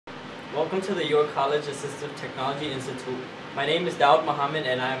Welcome to the York College Assistive Technology Institute. My name is Daud Mohammed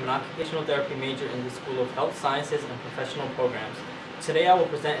and I am an occupational therapy major in the School of Health Sciences and Professional Programs. Today I will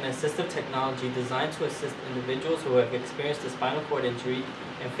present an assistive technology designed to assist individuals who have experienced a spinal cord injury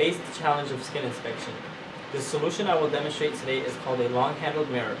and face the challenge of skin inspection. The solution I will demonstrate today is called a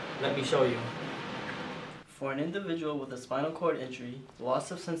long-handled mirror. Let me show you. For an individual with a spinal cord injury, loss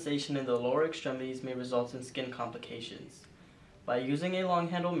of sensation in the lower extremities may result in skin complications. By using a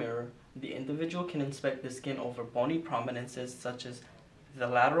long-handled mirror, the individual can inspect the skin over bony prominences such as the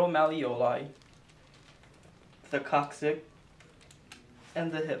lateral malleoli, the coccyx,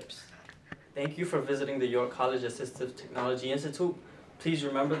 and the hips. Thank you for visiting the York College Assistive Technology Institute. Please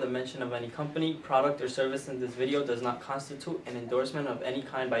remember the mention of any company, product, or service in this video does not constitute an endorsement of any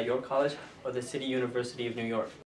kind by York College or the City University of New York.